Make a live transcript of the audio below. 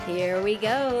Here we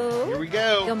go. Here we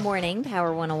go. Good morning,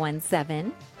 Power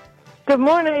 1017. Good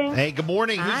morning. Hey, good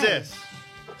morning. Hi. Who's this?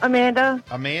 Amanda,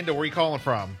 Amanda, where are you calling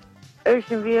from?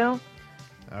 Ocean View.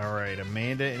 All right,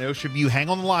 Amanda in Ocean View. Hang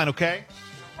on the line, okay?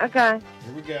 Okay.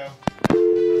 Here we go.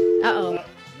 Uh-oh.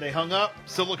 They hung up.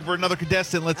 Still looking for another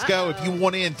contestant. Let's go. If you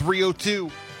want in,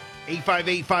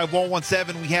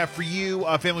 302-858-5117. We have for you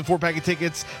a family 4-pack of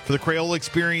tickets for the Crayola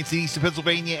Experience in Eastern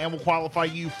Pennsylvania, and we'll qualify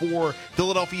you for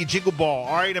Philadelphia Jingle Ball.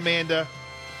 All right, Amanda.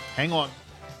 Hang on.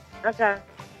 Okay.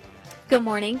 Good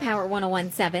morning, Power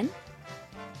 1017.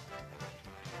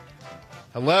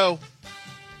 Hello.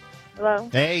 Hello.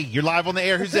 Hey, you're live on the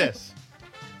air. Who's this?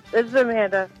 This is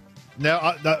Amanda. No,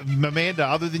 Amanda,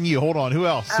 other than you. Hold on. Who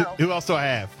else? Oh. Who else do I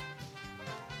have?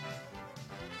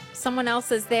 Someone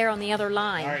else is there on the other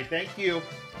line. All right, thank you.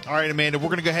 All right, Amanda, we're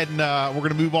going to go ahead and we're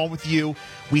going to move on with you.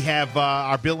 We have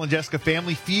our Bill and Jessica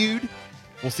Family Feud.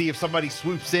 We'll see if somebody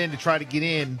swoops in to try to get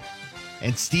in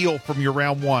and steal from your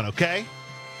round one, okay?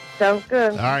 Sounds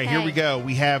good. All right, Okay. here we go.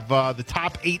 We have the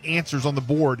top 8 answers on the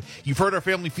board. You've heard our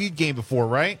Family Feud game before,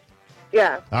 right?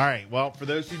 Yeah. All right, well, for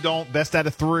those who don't, best out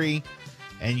of 3,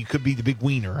 and you could be the big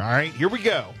wiener. All right, here we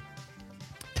go.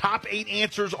 Top 8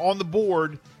 answers on the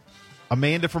board.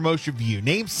 Amanda from Ocean View.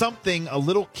 Name something a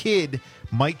little kid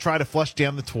might try to flush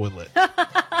down the toilet.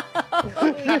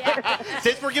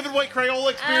 Since we're giving away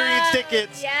Crayola Experience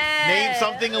tickets, yes. name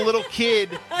something a little kid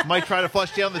might try to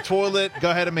flush down the toilet.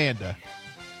 Go ahead, Amanda.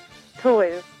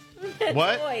 Toys.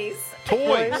 What? Toys.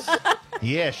 Toys.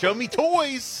 Yeah, show me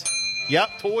toys. Yep,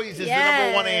 toys is the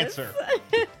number one answer.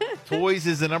 Toys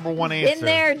is the number one answer. Been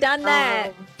there, done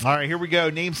that. All right, here we go.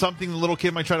 Name something the little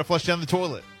kid might try to flush down the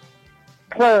toilet.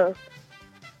 Clothes.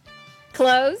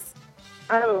 Clothes.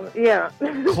 Oh, yeah.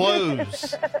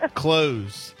 Clothes.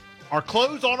 Clothes. Are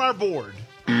clothes on our board?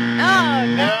 Oh,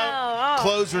 no. Oh,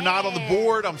 Clothes are not on the man.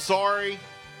 board. I'm sorry.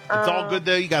 It's all good,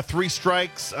 though. You got 3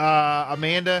 strikes.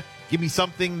 Amanda, give me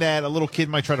something that a little kid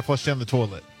might try to flush down the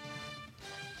toilet.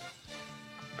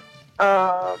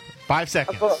 5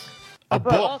 seconds. book. A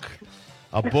book.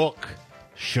 A book.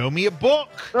 Show me a book.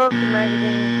 Book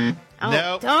magazine. Oh,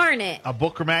 No. darn it. A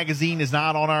book or magazine is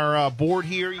not on our board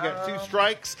here. You got 2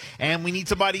 strikes, and we need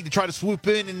somebody to try to swoop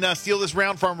in and steal this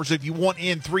round from her. So if you want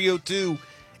in,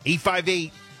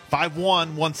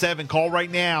 302-858-5117. Call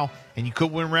right now, and you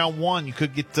could win round 1. You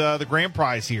could get the grand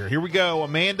prize here. Here we go.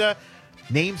 Amanda,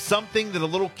 name something that a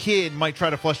little kid might try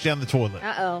to flush down the toilet.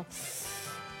 Uh-oh.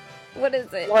 What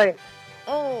is it? Wipe.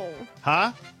 Oh.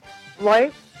 Huh?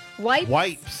 Wipe. Wipes?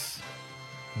 Wipes.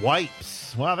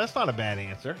 Wipes. Well, that's not a bad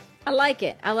answer. I like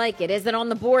it. I like it. Is it on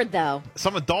the board, though?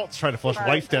 Some adults try to flush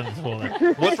wipes down the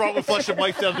toilet. What's wrong with flushing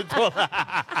wipes down the toilet?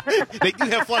 They do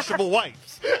have flushable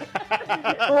wipes.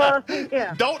 Well,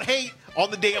 yeah. Don't hate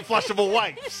on the damn flushable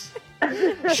wipes.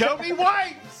 Show me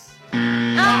wipes. Oh,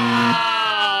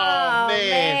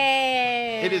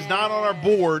 man. It is not on our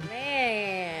board.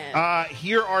 Man.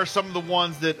 Here are some of the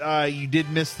ones that you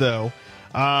did miss, though.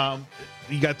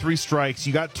 You got 3 strikes.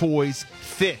 You got toys.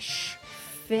 Fish.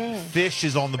 Fish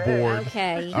is on the board.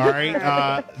 Okay. All right.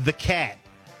 The cat.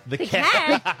 The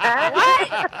cat.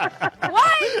 What?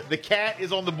 What? The cat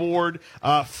is on the board.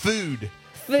 Food.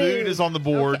 Food is on the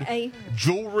board. Okay.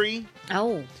 Jewelry.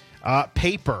 Oh.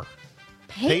 Paper.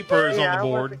 Paper is Yeah, on the I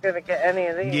board. wasn't going to get any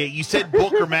of these. Yeah, you said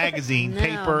book or magazine. No,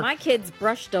 Paper. my kids they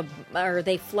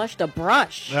flushed a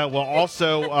brush. Well,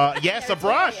 also, yes, a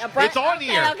brush. A brush? It's on Okay,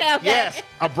 here. okay. Yes,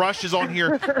 a brush is on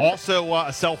here. Also,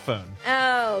 a cell phone.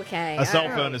 Oh, okay. A cell All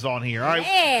phone right. is on here. All right.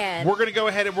 Man. We're going to go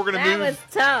ahead and we're going to That move was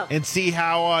tough. and see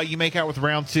how you make out with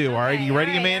round 2. All right. Are you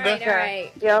ready, Amanda? All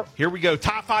right. Yep. Here we go.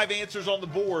 Top 5 answers on the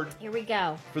board Here we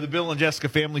go. for the Bill and Jessica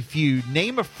Family Feud.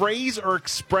 Name a phrase or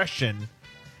expression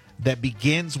that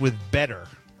begins with better.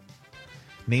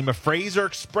 Name a phrase or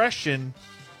expression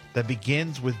that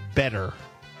begins with better.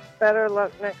 Better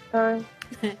luck next time.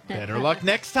 Better luck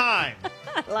next time.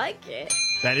 I like it.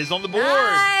 That is on the board.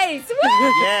 Nice. Woo!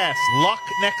 Yes, luck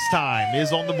next time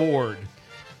is on the board.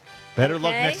 Better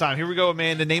luck Okay. next time. Here we go,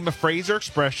 Amanda. Name a phrase or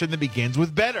expression that begins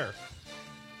with better.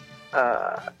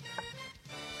 Better.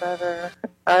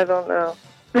 I don't know.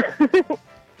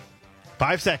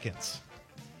 5 seconds.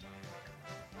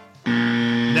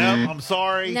 No, I'm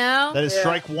sorry. No? That is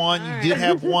strike 1. You All did right.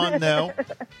 have 1, though.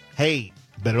 Hey,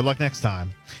 better luck next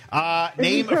time.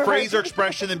 Name a phrase or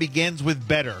expression that begins with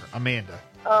better, Amanda.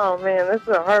 Oh, man, this is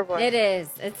a hard one. It is.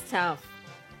 It's tough.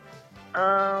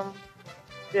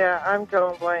 Yeah, I'm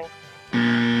going blank.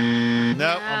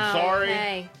 No, I'm sorry.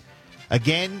 Okay.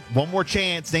 Again, one more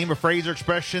chance. Name a phrase or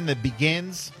expression that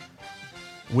begins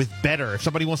with better. If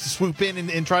somebody wants to swoop in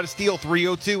and try to steal,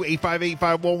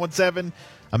 302-858-5117.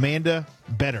 Amanda,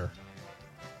 better.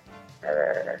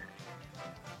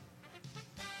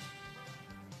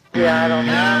 Yeah, I don't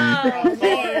know. Oh,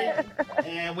 man.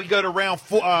 And we go to round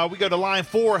 4. We go to line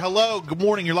 4. Hello. Good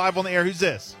morning. You're live on the air. Who's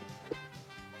this?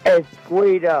 It's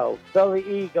Guido, Philly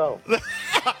Eagle.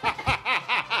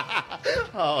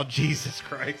 Oh, Jesus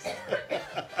Christ.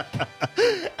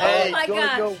 Oh, my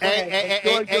God.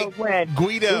 Hey,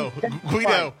 Guido,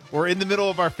 we're in the middle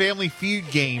of our family feud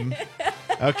game.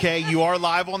 Okay, you are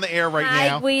live on the air right Hi,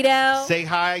 now. Guido. Say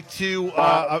hi to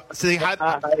say hi.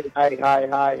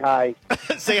 Hi.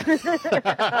 say,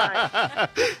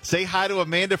 say hi to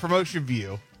Amanda from Ocean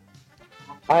View.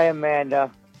 Hi, Amanda.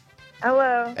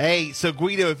 Hello. Hey, so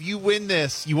Guido, if you win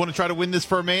this, you want to try to win this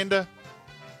for Amanda?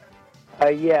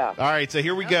 Yeah. All right, so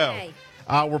here we go. Okay.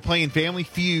 We're playing Family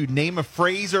Feud. Name a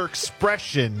phrase or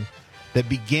expression that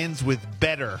begins with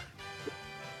better.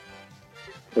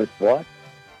 With what?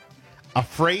 A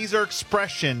phrase or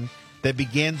expression that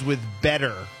begins with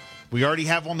better. We already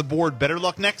have on the board, better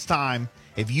luck next time.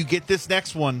 If you get this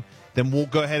next one, then we'll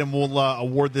go ahead and we'll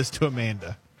award this to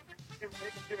Amanda.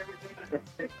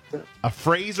 A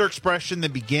phrase or expression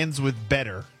that begins with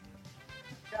better.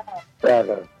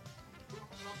 Better.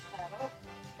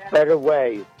 Better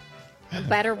way. A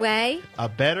better way? A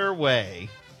better way.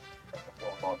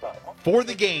 For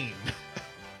the game.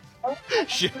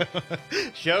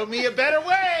 Show me a better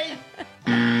way.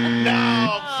 No,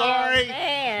 I'm sorry.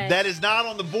 Man. That is not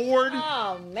on the board.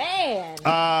 Oh, man.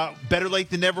 Better late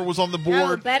than never was on the Oh,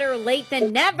 board. better late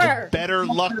than never. Better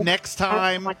luck next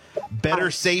time.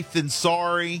 Better safe than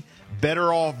sorry.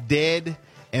 Better off dead.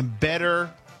 And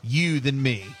better you than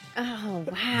me. Oh,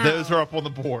 wow. Those are up on the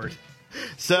board.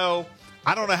 So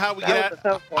I don't know how we That get was a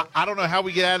tough one. I don't know how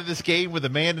we get out of this game with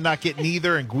Amanda not getting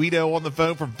either and Guido on the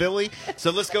phone from Philly.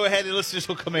 So let's go ahead and let's just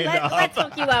hook Amanda up. Let's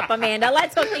hook you up, Amanda.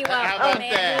 Let's hook you How up, about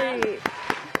Amanda. Sweet.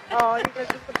 Oh, you guys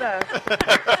are the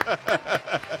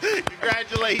best.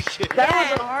 Congratulations.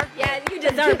 That was a hard one. Yeah, you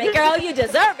deserve it, girl. You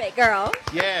deserve it, girl.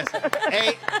 Yes.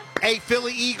 Hey,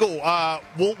 Philly Eagle.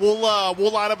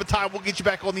 We'll line up a time. We'll get you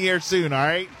back on the air soon. All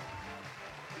right.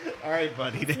 All right,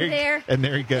 buddy. There. And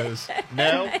there he goes.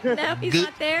 No. No, he's Good.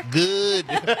 not there. Good.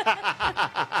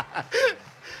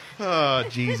 Oh,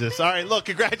 Jesus. All right, look,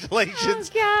 congratulations.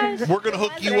 Oh, gosh. We're going to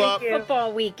hook you Thank up. you.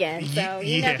 Football weekend, so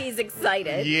you know Yeah. he's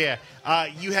excited. Yeah.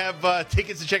 You have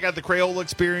tickets to check out the Crayola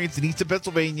Experience in Easton,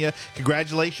 Pennsylvania.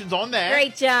 Congratulations on that.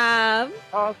 Great job.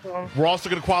 Awesome. We're also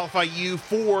going to qualify you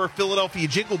for Philadelphia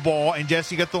Jingle Ball. And,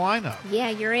 Jess, you got the lineup. Yeah,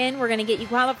 you're in. We're going to get you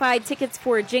qualified tickets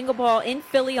for Jingle Ball in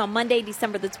Philly on Monday,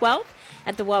 December the 12th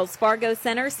at the Wells Fargo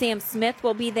Center. Sam Smith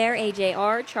will be there,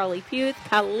 AJR, Charlie Puth,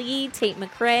 Khalid, Tate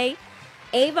McRae,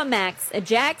 Ava Max,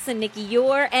 Jackson, Nikki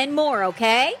Yor, and more,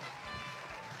 okay?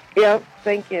 Yep.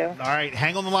 Thank you. All right,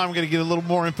 hang on the line. We're going to get a little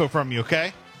more info from you,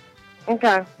 okay?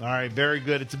 Okay. All right, very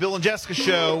good. It's a Bill and Jessica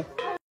show.